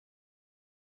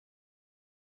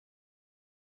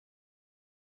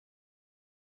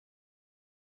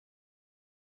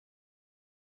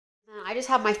I just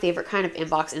have my favorite kind of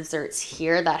inbox inserts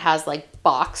here that has like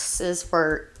boxes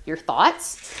for your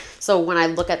thoughts. So when I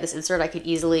look at this insert, I can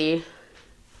easily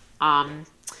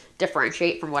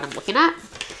differentiate from what I'm looking at.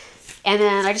 And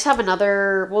then I just have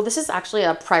another, well, this is actually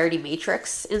a priority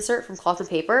matrix insert from Cloth and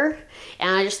Paper. And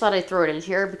I just thought I'd throw it in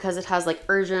here because it has like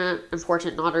urgent,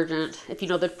 important, not urgent. If you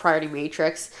know the priority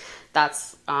matrix,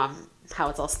 that's how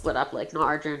it's all split up, like not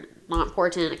urgent, not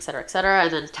important, etc., etc.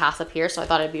 And then tasks up here. So I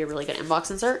thought it'd be a really good inbox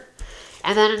insert.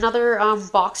 And then another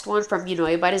boxed one from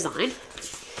by Design.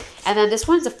 And then this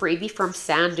one's a freebie from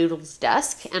Sand Doodle's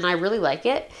Desk. And I really like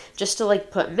it just to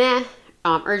like put meh,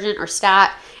 urgent or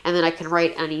stat, and then I can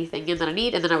write anything in that I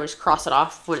need, and then I would just cross it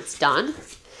off when it's done.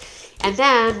 And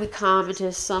then we come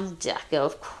into some deco,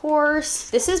 of course.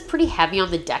 This is pretty heavy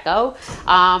on the deco.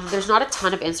 There's not a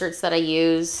ton of inserts that I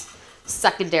use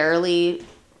secondarily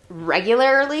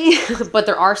regularly, but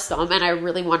there are some, and I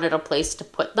really wanted a place to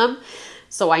put them.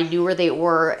 So I knew where they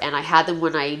were, and I had them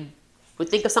when I would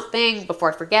think of something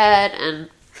before I forget, and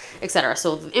etc.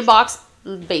 So inbox,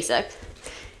 basic.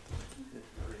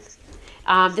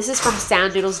 This is from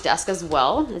Sand Doodle's Desk as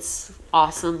well. It's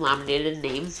awesome laminated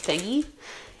name thingy.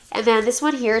 And then this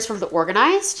one here is from The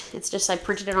Organized. It's just, I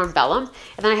printed it on vellum.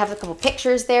 And then I have a couple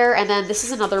pictures there. And then this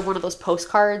is another one of those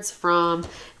postcards from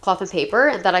Cloth and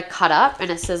Paper that I cut up.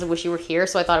 And it says, I wish you were here.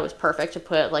 So I thought it was perfect to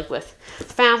put like with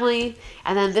family.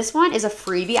 And then this one is a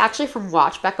freebie actually from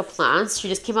Watch Becca Plans. She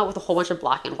just came out with a whole bunch of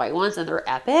black and white ones and they're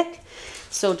epic.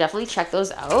 So definitely check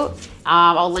those out.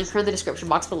 I'll link her in the description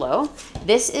box below.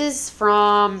 This is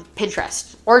from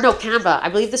Pinterest, or no, Canva. I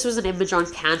believe this was an image on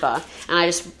Canva, and I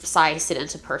just sized it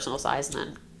into personal size and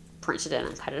then printed it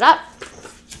and cut it up.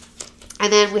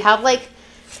 And then we have like,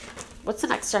 what's the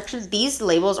next section? These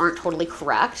labels aren't totally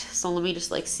correct, so let me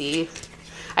just like see.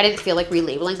 I didn't feel like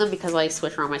relabeling them because I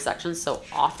switch around my sections so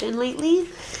often lately.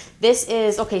 This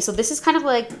is, okay, so this is kind of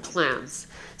like plans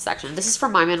section. This is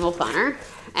from My Minimal Planner,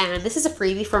 and this is a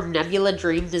freebie from Nebula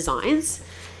Dream Designs.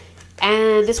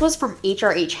 And this was from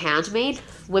HRH Handmade,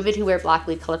 Women Who Wear Black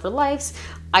Lead Colorful Lives.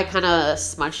 I kind of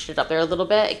smudged it up there a little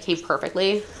bit. It came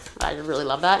perfectly. I really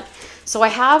love that. So I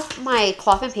have my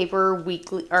Cloth and Paper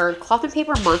weekly, or Cloth and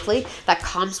Paper monthly that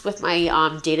comes with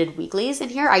my dated weeklies in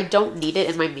here. I don't need it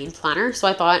in my main planner, so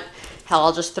I thought, hell,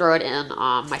 I'll just throw it in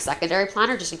my secondary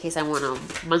planner just in case I want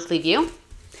a monthly view.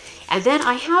 And then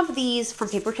I have these from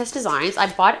Paper Test Designs.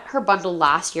 I bought her bundle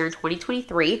last year in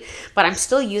 2023, but I'm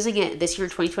still using it this year in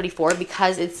 2024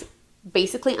 because it's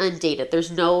basically undated.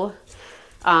 There's no,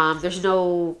 well,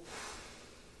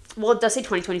 it does say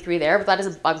 2023 there, but that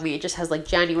doesn't bug me. It just has like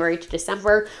January to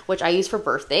December, which I use for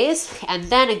birthdays. And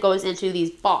then it goes into these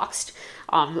boxed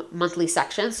monthly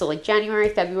sections. So like January,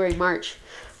 February, March,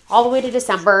 all the way to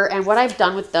December. And what I've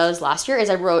done with those last year is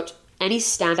I wrote any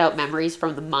standout memories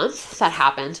from the month that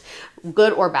happened,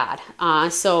 good or bad.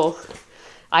 So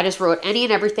I just wrote any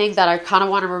and everything that I kind of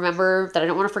want to remember, that I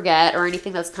don't want to forget, or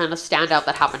anything that's kind of standout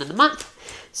that happened in the month.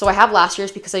 So I have last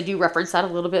year's because I do reference that a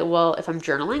little bit well if I'm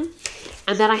journaling.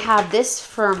 And then I have this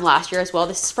from last year as well.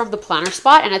 This is from the Planner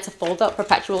Spot, and it's a fold-out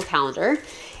perpetual calendar.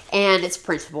 And it's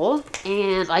printable,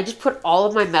 and I just put all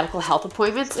of my medical health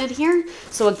appointments in here.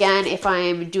 So again, if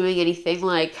I'm doing anything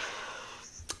like,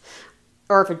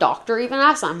 or if a doctor even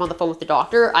asks, I'm on the phone with the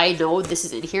doctor, I know this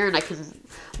is in here and I can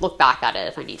look back at it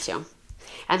if I need to.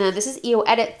 And then this is EO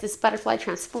Edit, this butterfly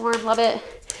transform, love it.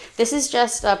 This is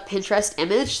just a Pinterest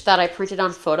image that I printed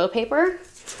on photo paper.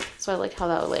 So I liked how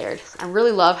that was layered. I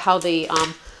really love how the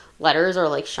letters are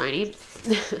like shiny.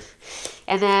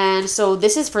 And then, so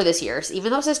this is for this year's.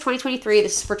 Even though it says 2023,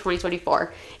 this is for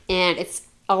 2024. And it's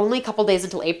only a couple days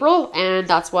until April, and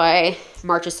that's why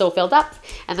March is so filled up.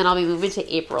 And then I'll be moving to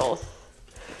April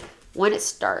when it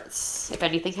starts, if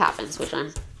anything happens, which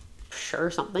I'm sure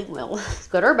something will,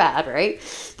 good or bad, right?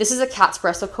 This is a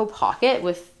Catspresso Co pocket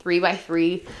with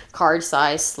 3x3 card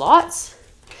size slots.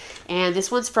 And this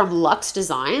one's from Luxe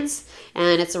Designs,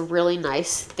 and it's a really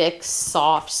nice, thick,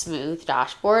 soft, smooth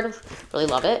dashboard. Really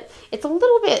love it. It's a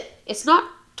little bit, it's not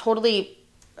totally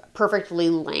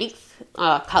perfectly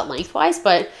cut lengthwise,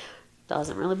 but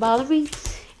doesn't really bother me.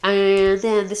 And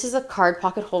then this is a card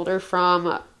pocket holder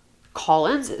from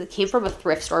Collins. It came from a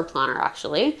thrift store planner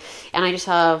actually, and I just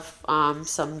have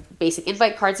some basic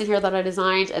invite cards in here that I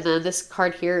designed, and then this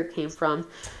card here came from,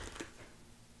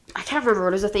 I can't remember,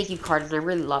 it was a thank you card, and I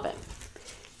really love it.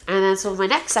 And then so my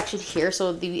next section here,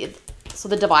 so the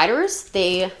dividers,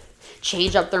 they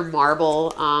change up their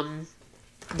marble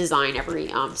design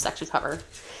every section cover,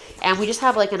 and we just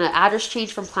have like an address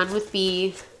change from Plan with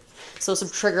B, so some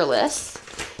trigger lists.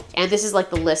 And this is like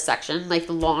the list section, like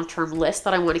the long-term list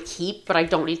that I want to keep, but I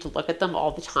don't need to look at them all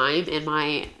the time in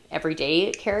my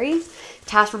everyday carry.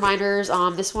 Task reminders,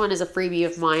 this one is a freebie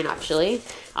of mine actually.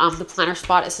 The planner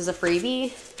spot, this is a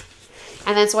freebie.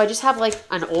 And then so I just have like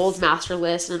an old master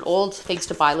list and an old things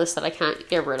to buy list that I can't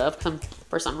get rid of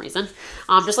for some reason.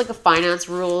 Just like the finance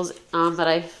rules that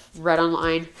I read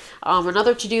online.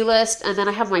 Another to-do list, and then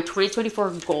I have my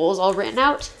 2024 goals all written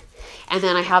out. And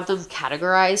then I have them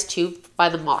categorized too by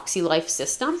the Moxie Life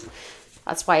system.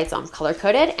 That's why it's color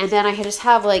coded. And then I just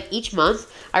have like each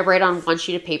month I write on one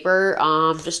sheet of paper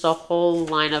just a whole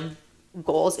line of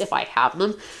goals if I have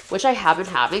them, which I have been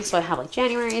having. So I have like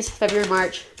January's, February,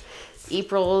 March,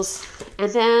 April's,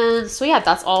 and then so yeah,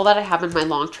 that's all that I have in my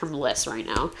long-term list right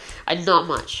now. Not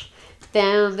much.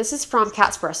 Then this is from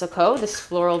Catspresso Co., this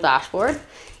floral dashboard,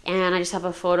 and I just have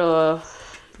a photo of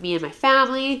me and my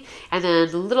family, and then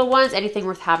the little ones. Anything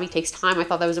worth having takes time. I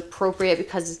thought that was appropriate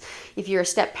because if you're a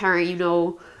step parent, you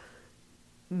know,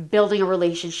 building a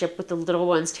relationship with the little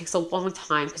ones takes a long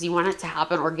time because you want it to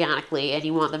happen organically, and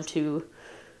you want them to,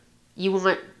 you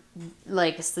want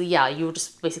like, so yeah, you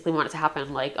just basically want it to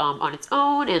happen like on its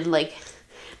own and like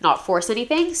not force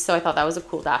anything. So I thought that was a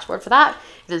cool dashboard for that.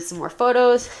 And then some more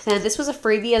photos. Then this was a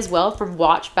freebie as well from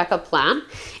Watch Becca Plan,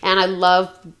 and I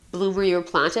love bloom where you were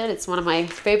planted. It's one of my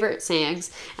favorite sayings,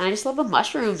 and I just love the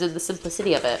mushrooms and the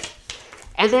simplicity of it.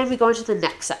 And then we go into the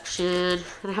next section, and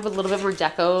I have a little bit more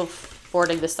deco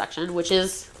boarding this section, which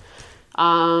is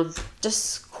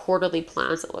just quarterly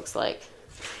plans, it looks like,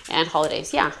 and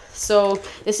holidays. Yeah, so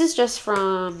this is just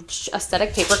from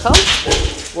Aesthetic Paper Co.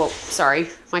 Whoa, sorry,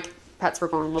 my pets were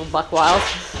going a little buck wild.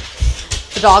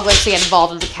 The dog likes to get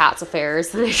involved in the cat's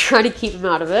affairs, and I try to keep him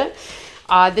out of it.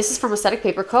 This is from Aesthetic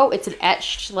Paper Co. It's an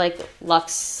etched like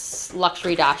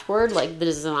luxury dashboard, like the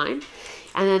design.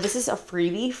 And then this is a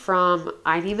freebie from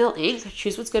Ivy Mill Ink.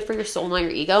 Choose what's good for your soul, not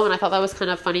your ego. And I thought that was kind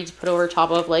of funny to put over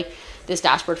top of like this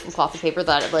dashboard from Cloth and Paper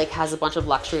that it like has a bunch of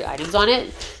luxury items on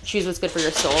it. Choose what's good for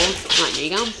your soul, not your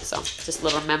ego. So just a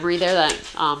little memory there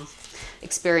that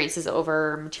experiences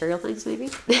over material things, maybe.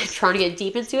 Trying to get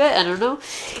deep into it, I don't know.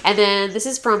 And then this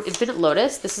is from Infinite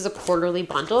Lotus. This is a quarterly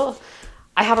bundle.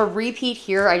 I have a repeat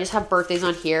here. I just have birthdays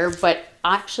on here, but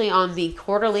actually on the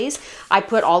quarterlies, I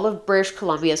put all of British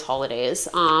Columbia's holidays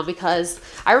because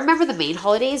I remember the main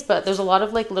holidays, but there's a lot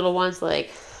of like little ones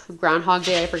like Groundhog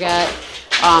Day, I forget.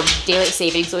 Daylight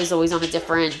savings is always on a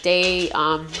different day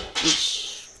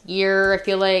each year, I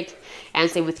feel like. And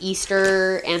same with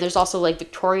Easter. And there's also like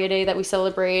Victoria Day that we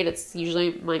celebrate. It's usually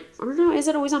I don't know, is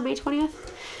it always on May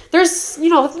 20th? There's, you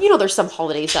know, there's some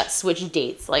holidays that switch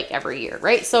dates like every year,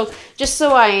 right? So just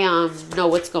so I know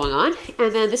what's going on.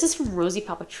 And then this is from Rosie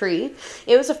Papatrie.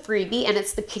 It was a freebie, and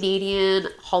it's the Canadian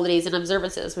holidays and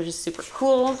observances, which is super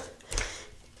cool.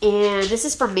 And this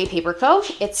is from May Paper Co.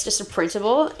 It's just a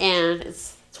printable, and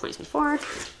it's 2024.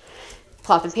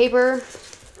 Cloth and Paper.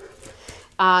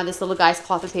 This little guy's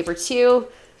Cloth and Paper too.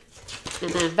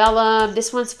 And then vellum.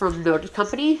 This one's from Noted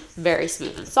Company. Very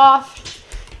smooth and soft.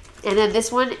 And then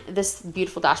this one, this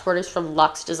beautiful dashboard is from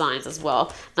Luxe Designs as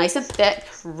well. Nice and thick,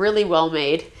 really well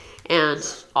made, and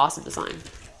awesome design.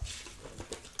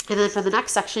 And then for the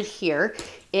next section here,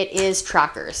 it is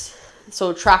trackers.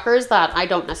 So trackers that I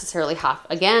don't necessarily have,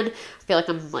 again, I feel like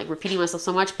I'm like repeating myself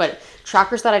so much, but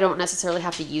trackers that I don't necessarily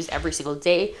have to use every single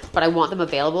day, but I want them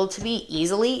available to me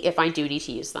easily if I do need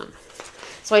to use them.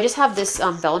 So I just have this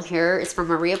vellum here. It's from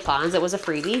Maria Plans. It was a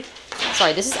freebie.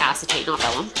 Sorry, this is acetate, not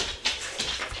vellum.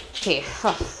 Okay,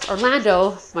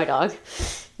 Orlando, my dog,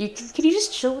 can you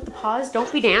just chill with the paws?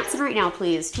 Don't be dancing right now,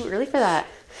 please. Too early for that.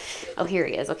 Oh, here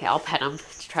he is. Okay, I'll pet him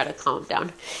to try to calm him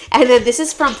down. And then this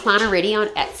is from Plannerity on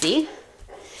Etsy.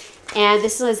 And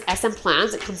this is SM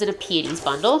Plans. It comes in a peonies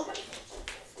bundle.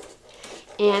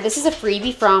 And this is a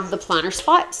freebie from the Planner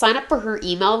Spot. Sign up for her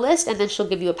email list, and then she'll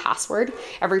give you a password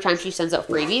every time she sends out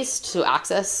freebies to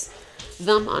access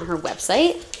them on her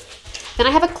website. Then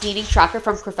I have a cleaning tracker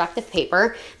from Perfective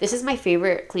Paper. This is my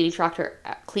favorite cleaning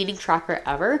tracker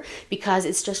ever because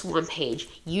it's just one page.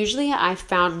 Usually I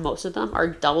found most of them are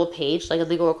double page, like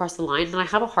they go across the line, and I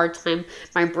have a hard time,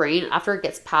 my brain, after it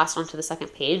gets passed onto the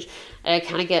second page, I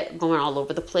kind of get going all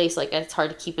over the place. Like it's hard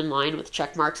to keep in line with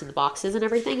check marks and the boxes and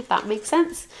everything, if that makes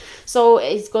sense. So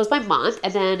it goes by month,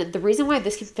 and then the reason why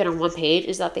this can fit on one page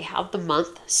is that they have the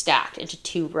month stacked into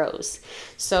 2 rows.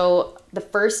 So the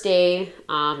first day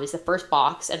is the first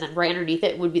box, and then right underneath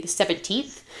it would be the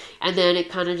 17th, and then it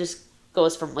kind of just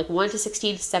goes from like 1 to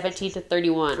 16 to 17 to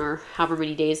 31, or however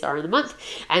many days there are in the month.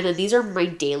 And then these are my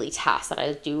daily tasks that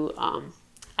I do.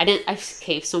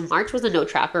 Okay, so March was a no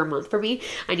tracker month for me.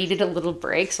 I needed a little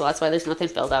break, so that's why there's nothing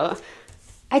filled out.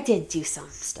 I did do some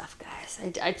stuff, guys.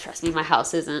 I trust me, my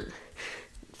house isn't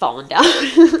falling down.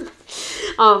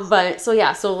 But so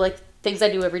yeah, so like things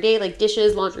I do every day, like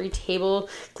dishes, laundry, table,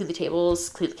 clean the tables,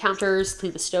 clean the counters,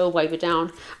 clean the stove, wipe it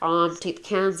down, take the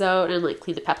cans out, and like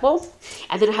clean the pet bowl.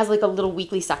 And then it has like a little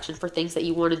weekly section for things that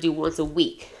you want to do once a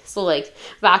week. So like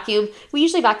vacuum, we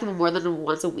usually vacuum more than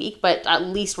once a week, but at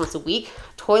least once a week.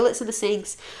 Toilets and the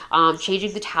sinks,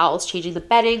 changing the towels, changing the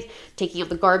bedding, taking out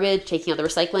the garbage, taking out the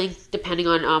recycling, depending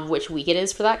on which week it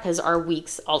is for that, because our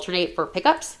weeks alternate for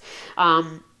pickups.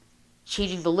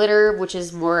 Changing the litter, which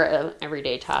is more of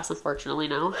everyday task, unfortunately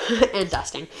now, and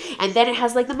dusting. And then it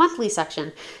has like the monthly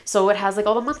section. So it has like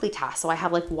all the monthly tasks. So I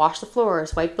have like wash the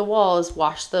floors, wipe the walls,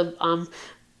 wash the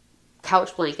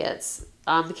couch blankets,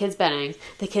 the kids' bedding.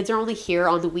 The kids are only here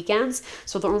on the weekends,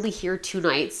 so they're only here 2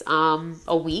 nights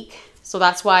a week. So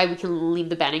that's why we can leave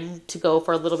the bedding to go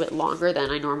for a little bit longer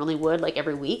than I normally would, like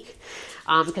every week,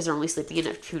 because they're only sleeping in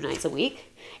it 2 nights a week.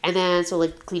 And then, so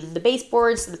like cleaning the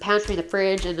baseboards, the pantry, the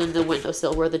fridge, and then the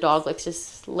windowsill where the dog likes to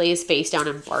just lay his face down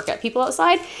and bark at people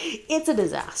outside. It's a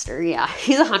disaster, yeah.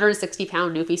 He's a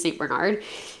 160-pound Newfie St. Bernard,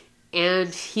 and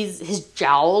his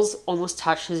jowls almost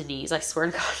touch his knees, I swear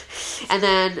to God. And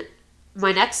then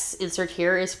my next insert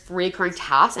here is recurring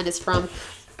tasks, and it's from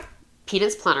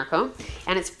Peanuts Planner Co.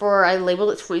 And it's for, I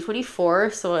labeled it 2024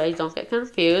 so I don't get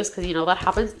confused, because you know that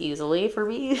happens easily for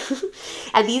me.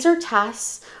 And these are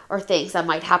tasks or things that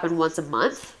might happen once a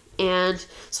month. And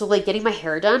so like getting my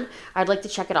hair done, I'd like to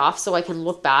check it off so I can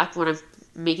look back when I'm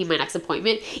making my next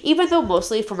appointment. Even though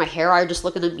mostly for my hair, I just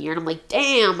look in the mirror and I'm like,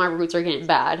 damn, my roots are getting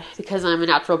bad, because I'm a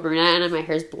natural brunette and my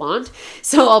hair's blonde.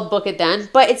 So I'll book it then.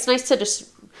 But it's nice to just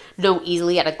know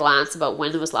easily at a glance about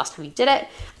when was the last time you did it.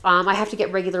 I have to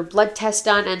get regular blood tests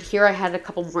done, and here I had a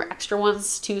couple more extra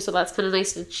ones too, so that's kind of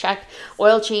nice to check.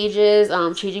 Oil changes,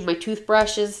 changing my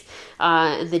toothbrushes,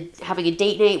 and having a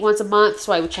date night once a month,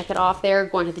 so I would check it off there.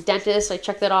 Going to the dentist, I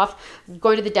check that off.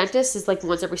 Going to the dentist is like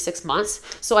once every 6 months,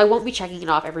 so I won't be checking it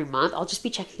off every month. I'll just be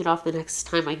checking it off the next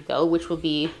time I go, which will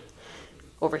be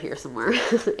over here somewhere,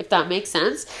 if that makes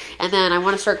sense. And then I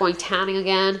want to start going tanning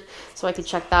again, so I can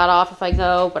check that off if I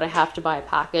go, but I have to buy a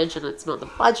package and it's not the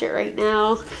budget right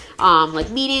now.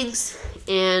 Like meetings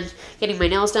and getting my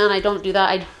nails done. I don't do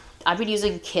that. I've been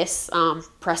using Kiss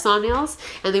press-on nails,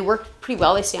 and they work pretty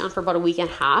well. They stay on for about a week and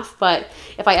a half, but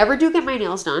if I ever do get my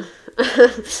nails done,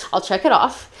 I'll check it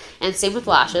off. And same with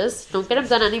lashes. Don't get them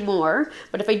done anymore,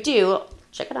 but if I do,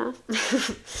 check it off.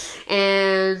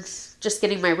 And just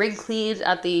getting my ring cleaned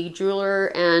at the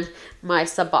jeweler, and my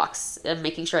sub box, and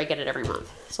making sure I get it every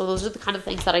month. So those are the kind of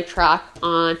things that I track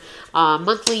on a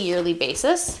monthly, yearly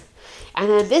basis. And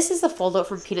then this is the fold out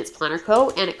from Peanuts Planner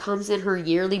Co. And it comes in her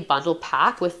yearly bundle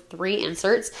pack with 3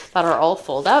 inserts that are all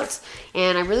fold outs.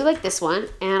 And I really like this one.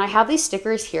 And I have these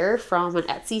stickers here from an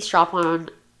Etsy shop on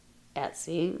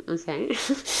Etsy, okay,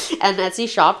 an Etsy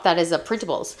shop that is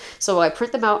printables. So I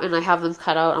print them out and I have them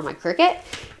cut out on my Cricut,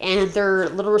 and they're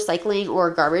little recycling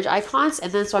or garbage icons.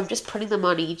 And then so I'm just putting them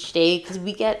on each day, because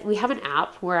we have an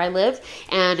app where I live,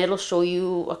 and it'll show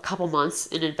you a couple months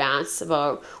in advance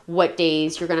about what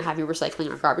days you're going to have your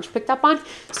recycling or garbage picked up on.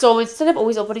 So instead of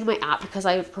always opening my app, because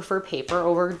I prefer paper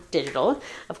over digital,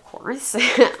 of course,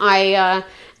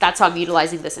 that's how I'm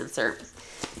utilizing this insert.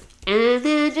 And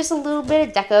then just a little bit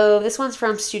of deco. This one's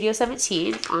from Studio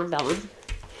 17 on vellum.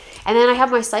 And then I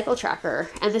have my cycle tracker,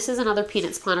 and this is another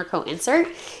Peanuts Planner Co. insert,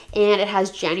 and it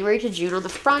has January to June on the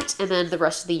front, and then the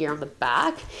rest of the year on the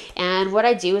back. And what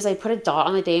I do is I put a dot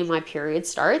on the day my period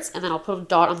starts, and then I'll put a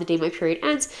dot on the day my period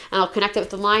ends, and I'll connect it with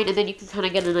the line, and then you can kind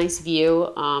of get a nice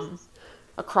view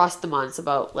across the months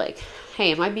about like,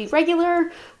 hey, am I being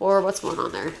regular, or what's going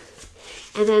on there?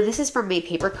 And then this is from Made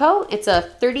Paper Co. It's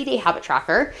a 30-day habit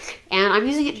tracker, and I'm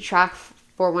using it to track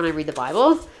for when I read the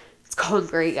Bible. It's going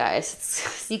great,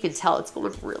 guys. You can tell it's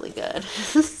going really good.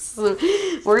 So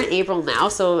we're in April now,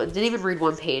 so I didn't even read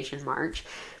 1 page in March,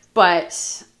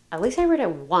 but at least I read it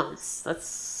once.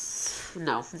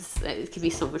 It could be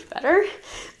so much better.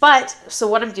 But so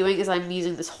what I'm doing is I'm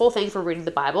using this whole thing for reading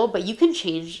the Bible, but you can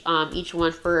change each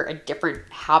one for a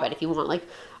different habit if you want, like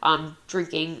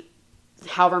drinking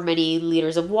however many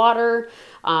liters of water,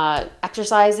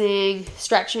 exercising,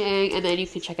 stretching, and then you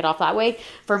can check it off that way.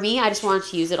 For me, I just wanted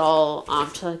to use it all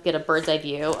to get a bird's eye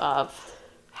view of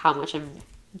how much I'm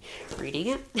reading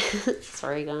it.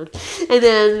 Sorry, God. And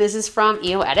then this is from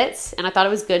EO Edits, and I thought it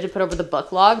was good to put over the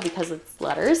book log because it's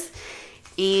letters.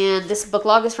 And this book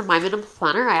log is from My Minimal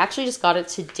Planner. I actually just got it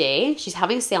today. She's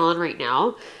having a sale on right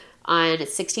now, and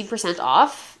it's 16%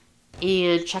 off.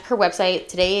 And check her website.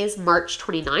 Today is March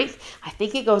 29th. I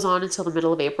think it goes on until the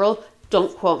middle of April.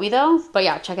 Don't quote me though, but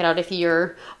yeah, check it out if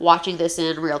you're watching this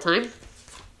in real time.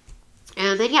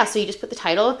 And then, yeah, so you just put the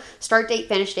title, start date,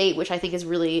 finish date, which I think is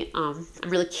really, I'm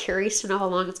really curious to know how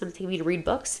long it's going to take me to read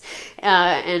books.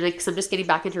 And like, 'cause I'm just getting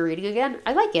back into reading again.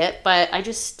 I like it, but I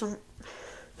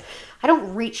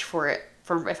don't reach for it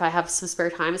if I have some spare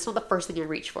time. It's not the first thing I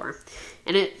reach for.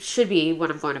 And it should be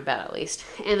when I'm going to bed at least.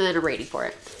 And then a rating for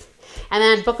it. And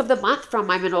then book of the month from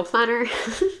my minimal planner.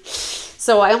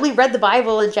 So I only read the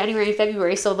Bible in January and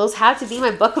February, so those have to be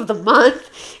my book of the month.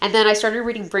 And then I started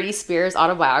reading Britney Spears'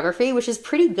 autobiography, which is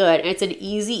pretty good. It's an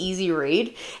easy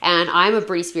read. And I'm a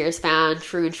Britney Spears fan,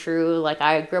 true and true. Like,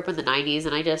 I grew up in the 90s,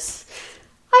 and I just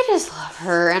love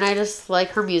her. And I just, like,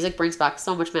 her music brings back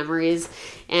so much memories,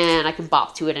 and I can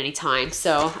bop to it anytime.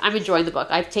 So I'm enjoying the book.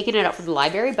 I've taken it out from the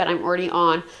library, but I'm already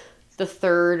on the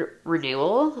 3rd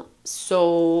renewal.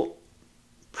 So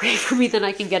pray for me that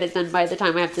I can get it done by the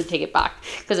time I have to take it back,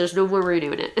 because there's no more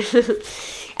renewing it.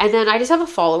 And then I just have a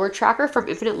follower tracker from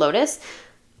Infinite Lotus.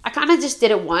 I kind of just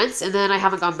did it once, and then I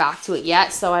haven't gone back to it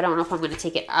yet, so I don't know if I'm going to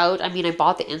take it out. I mean, I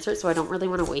bought the insert, so I don't really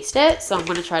want to waste it, so I'm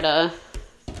going to try to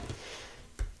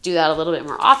do that a little bit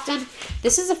more often.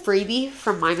 This is a freebie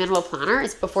from my minimal planner.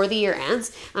 It's before the year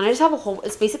ends, and I just have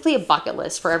it's basically a bucket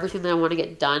list for everything that I want to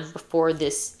get done before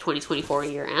this 2024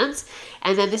 year ends.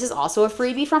 And then this is also a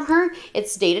freebie from her.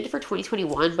 It's dated for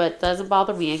 2021, but doesn't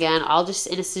bother me again. And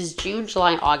this is June,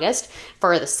 July, August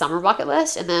for the summer bucket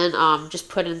list, and then just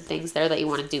put in things there that you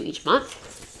want to do each month.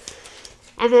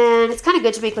 And then it's kind of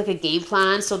good to make like a game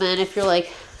plan. So then if you're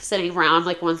like sitting around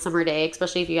like one summer day,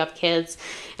 especially if you have kids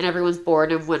and everyone's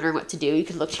bored and wondering what to do, you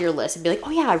can look to your list and be like, oh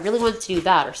yeah, I really want to do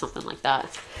that, or something like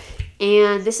that.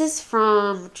 And this is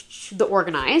from The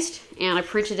Organized, and I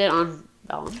printed it on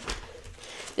vellum.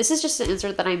 This is just an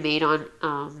insert that I made on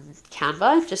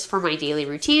Canva just for my daily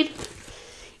routine.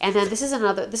 And then this is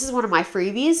one of my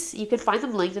freebies. You can find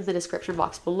them linked in the description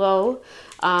box below.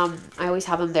 I always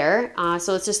have them there.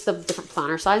 So it's just the different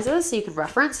planner sizes so you can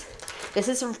reference. This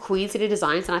is from Queen City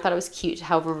Designs, and I thought it was cute to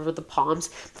have over the palms.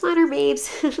 Planner babes.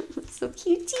 So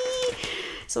cutie.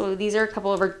 So these are a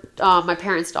couple of my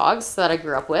parents' dogs that I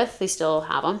grew up with. They still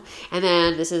have them. And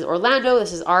then this is Orlando.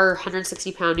 This is our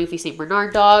 160-pound Newfie St.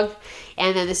 Bernard dog.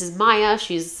 And then this is Maya.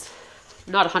 She's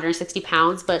not 160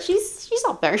 pounds, but she's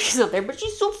not there. She's not there, but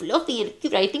she's so fluffy and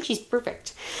cute. I think she's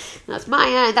perfect. And that's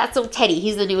Maya, and that's Teddy.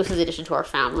 He's the newest addition to our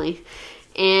family.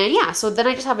 And yeah, so then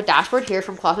I just have a dashboard here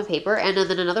from Cloth and Paper, and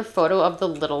then another photo of the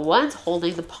little ones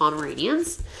holding the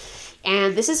Pomeranians.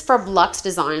 And this is from Luxe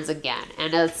Designs again,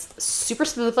 and it's super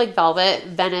smooth like velvet,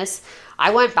 Venice.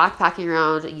 I went backpacking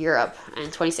around Europe in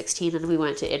 2016, and we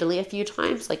went to Italy a few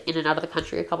times, like in and out of the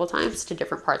country a couple times to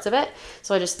different parts of it.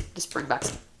 So I just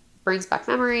brings back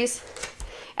memories.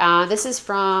 This is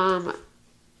from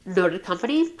Noted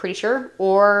Company, pretty sure,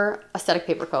 or Aesthetic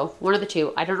Paper Co. One of the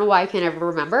two. I don't know why I can never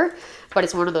remember, but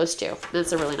it's one of those two. And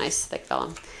it's a really nice thick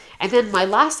vellum. And then my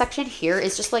last section here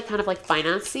is just like kind of like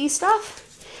finance-y stuff.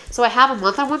 So I have a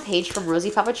month-on-one page from Rosie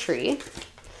Papatree.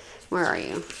 Where are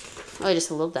you? Oh,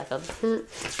 just a little deck of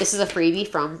this is a freebie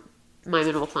from my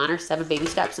minimal planner, 7 baby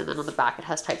steps, and then on the back it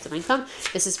has types of income.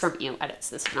 This is from Edits,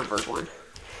 this numbered one.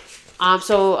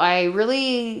 So I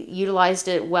really utilized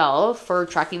it well for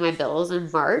tracking my bills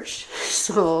in March.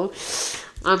 So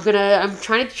I'm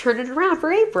trying to turn it around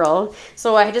for April.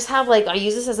 So I just have I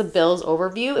use this as a bills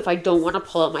overview if I don't want to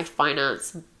pull out my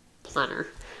finance planner,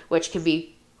 which can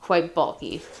be quite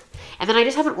bulky. And then I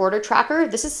just have an order tracker.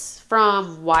 This is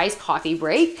from Wise Coffee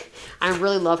Break. I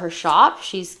really love her shop.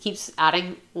 She keeps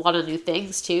adding a lot of new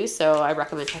things too, so I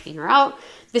recommend checking her out.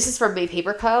 This is from May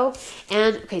Paper Co.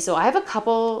 And okay, so I have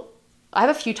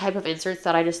a few type of inserts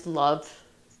that I just love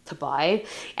to buy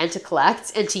and to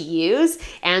collect and to use.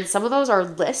 And some of those are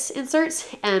list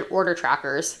inserts and order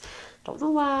trackers. Don't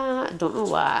know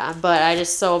why, but I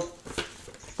just, so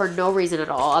for no reason at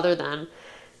all other than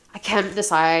I can't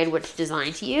decide which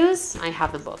design to use. I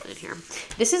have them both in here.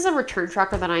 This is a return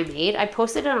tracker that I made. I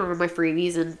posted it on my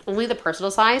freebies and only the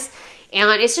personal size.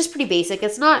 And it's just pretty basic.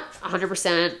 It's not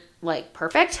 100%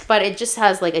 perfect, but it just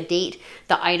has a date,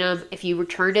 the item, if you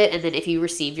returned it, and then if you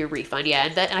received your refund. Yeah,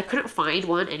 and I couldn't find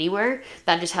one anywhere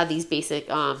that just had these basic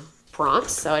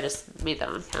prompts, so I just made that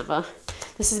on Canva.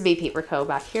 This is May Paper Co.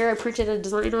 back here. I printed a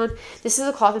design on. This is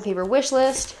a Cloth and Paper wish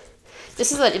list.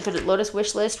 This is an Infinite Lotus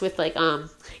wish list with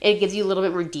it gives you a little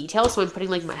bit more detail. So I'm putting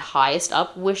my highest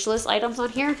up wish list items on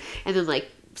here, and then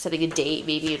setting a date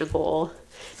maybe and a goal.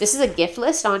 This is a gift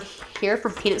list on here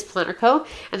from Peanuts Planner Co.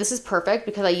 And this is perfect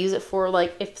because I use it for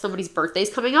if somebody's birthday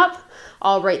is coming up,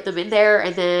 I'll write them in there,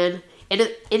 and then And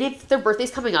if their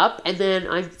birthday's coming up and then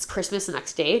it's Christmas the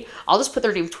next day, I'll just put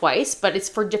their name twice, but it's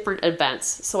for different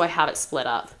events. So I have it split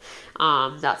up.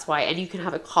 That's why. And you can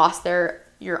have it cost there,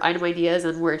 your item ideas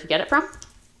and where to get it from.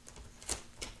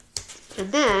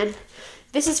 And then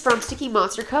this is from Sticky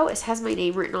Monster Co. It has my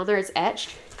name written on there. It's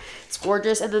etched. It's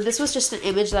gorgeous. And then this was just an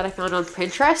image that I found on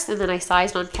Pinterest, and then I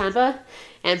sized on Canva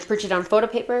and printed on photo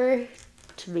paper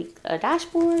to make a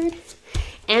dashboard.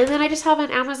 And then I just have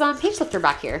an Amazon page lifter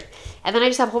back here. And then I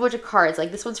just have a whole bunch of cards.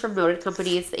 Like this one's from Noted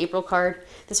Company. It's the April card.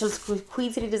 This one's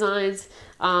Queen City Designs.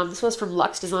 This one's from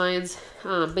Luxe Designs.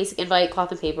 Basic Invite,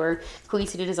 Cloth and Paper. Queen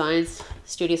City Designs,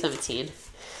 Studio 17.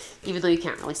 Even though you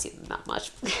can't really see them that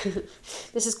much.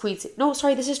 This is Queen City. No,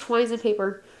 sorry, this is Twines and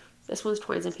Paper. This one's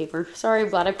Twines and Paper. Sorry, I'm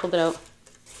glad I pulled it out.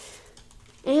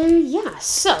 And yeah,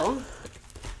 so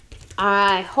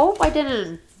I hope I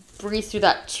didn't breeze through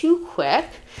that too quick,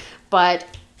 but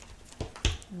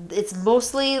it's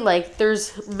mostly like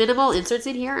there's minimal inserts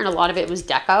in here and a lot of it was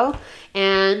deco.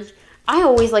 And I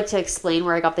always like to explain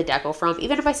where I got the deco from,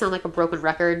 even if I sound like a broken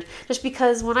record, just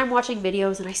because when I'm watching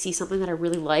videos and I see something that I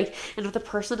really like, and if the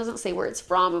person doesn't say where it's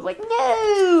from, I'm like,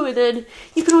 no! And then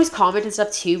you can always comment and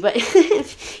stuff too, but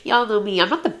y'all know me, I'm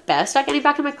not the best at getting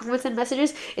back to my comments and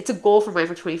messages. It's a goal for mine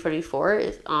for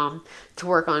 2024, to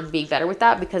work on being better with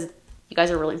that, because you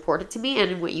guys are really important to me,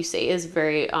 and what you say is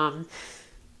very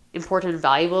important and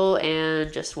valuable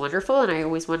and just wonderful, and I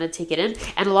always want to take it in.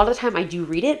 And a lot of the time I do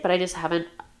read it, but I just haven't.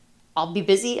 I'll be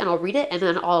busy and I'll read it and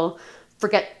then I'll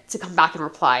forget to come back and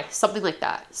reply, something like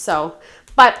that. So,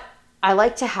 but I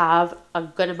like to have a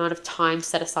good amount of time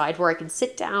set aside where I can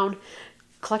sit down,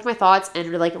 collect my thoughts,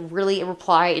 and like really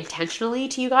reply intentionally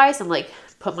to you guys and like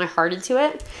put my heart into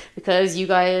it, because you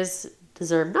guys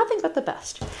deserve nothing but the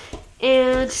best.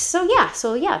 And so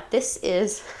yeah, this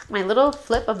is my little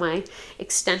flip of my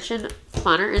extension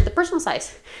planner in the personal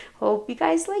size. Hope you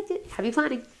guys liked it. Happy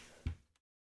planning.